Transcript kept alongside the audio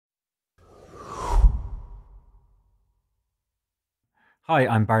Hi,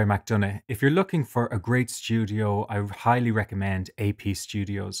 I'm Barry McDonagh. If you're looking for a great studio, I highly recommend AP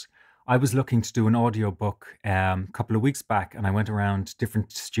Studios. I was looking to do an audiobook a couple of weeks back, and I went around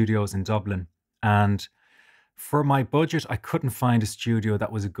different studios in Dublin. And for my budget, I couldn't find a studio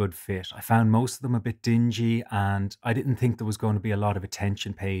that was a good fit. I found most of them a bit dingy, and I didn't think there was going to be a lot of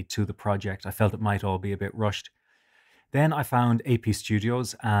attention paid to the project. I felt it might all be a bit rushed. Then I found AP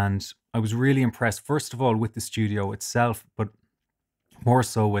Studios, and I was really impressed, first of all, with the studio itself, but more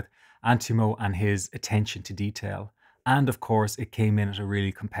so with Antimo and his attention to detail. And of course, it came in at a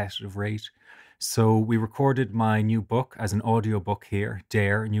really competitive rate. So we recorded my new book as an audiobook here,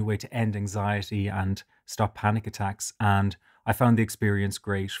 Dare, a new way to end anxiety and stop panic attacks. And I found the experience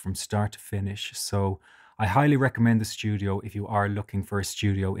great from start to finish. So I highly recommend the studio if you are looking for a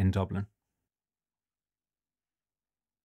studio in Dublin.